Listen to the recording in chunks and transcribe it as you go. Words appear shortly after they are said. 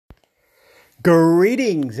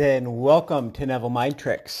Greetings and welcome to Neville Mind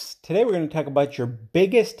Tricks. Today we're going to talk about your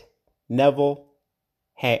biggest Neville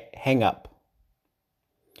hang up.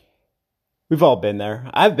 We've all been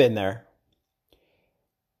there. I've been there.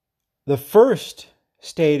 The first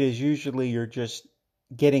state is usually you're just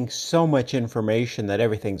getting so much information that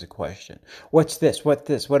everything's a question. What's this? What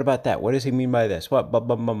this? What about that? What does he mean by this? What? Blah,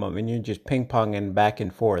 blah, blah, blah. And you're just ping-ponging back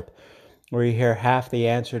and forth. Where you hear half the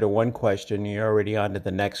answer to one question, you're already on to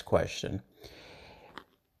the next question.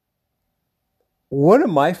 One of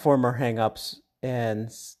my former hang-ups,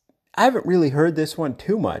 and I haven't really heard this one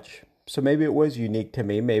too much, so maybe it was unique to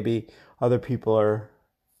me. Maybe other people are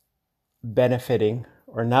benefiting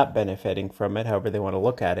or not benefiting from it, however they want to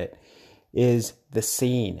look at it, is the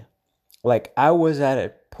scene. Like, I was at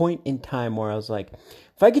a point in time where I was like,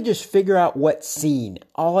 if I could just figure out what scene,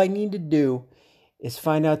 all I need to do is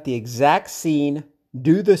find out the exact scene,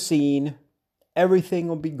 do the scene, everything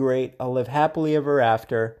will be great, I'll live happily ever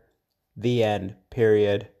after. The end,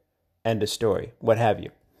 period, end of story, what have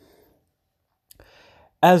you.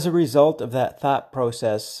 As a result of that thought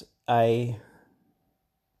process, I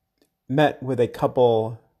met with a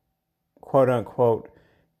couple, quote-unquote,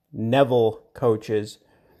 Neville coaches.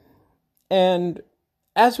 And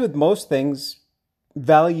as with most things,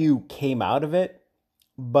 value came out of it,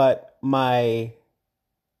 but my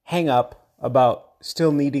hang-up about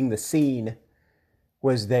still needing the scene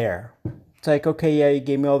was there. It's like, okay, yeah, you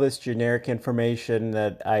gave me all this generic information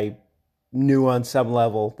that I knew on some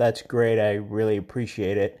level. That's great. I really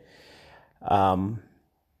appreciate it.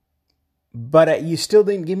 But you still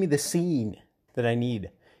didn't give me the scene that I need.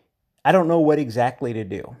 I don't know what exactly to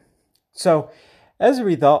do. So as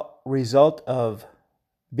a result of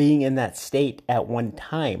being in that state at one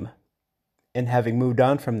time and having moved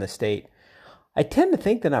on from the state, I tend to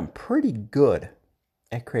think that I'm pretty good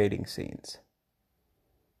at creating scenes.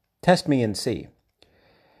 Test me and see.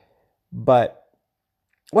 But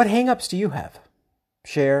what hang-ups do you have?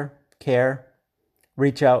 Share, care,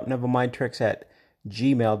 reach out,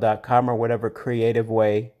 nevillmindtricks@gmail.com or whatever creative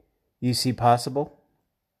way you see possible,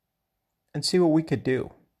 and see what we could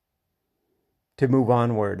do to move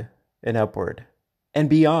onward and upward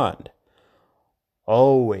and beyond.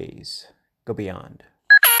 Always go beyond.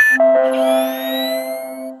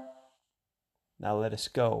 Now let us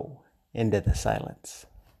go into the silence.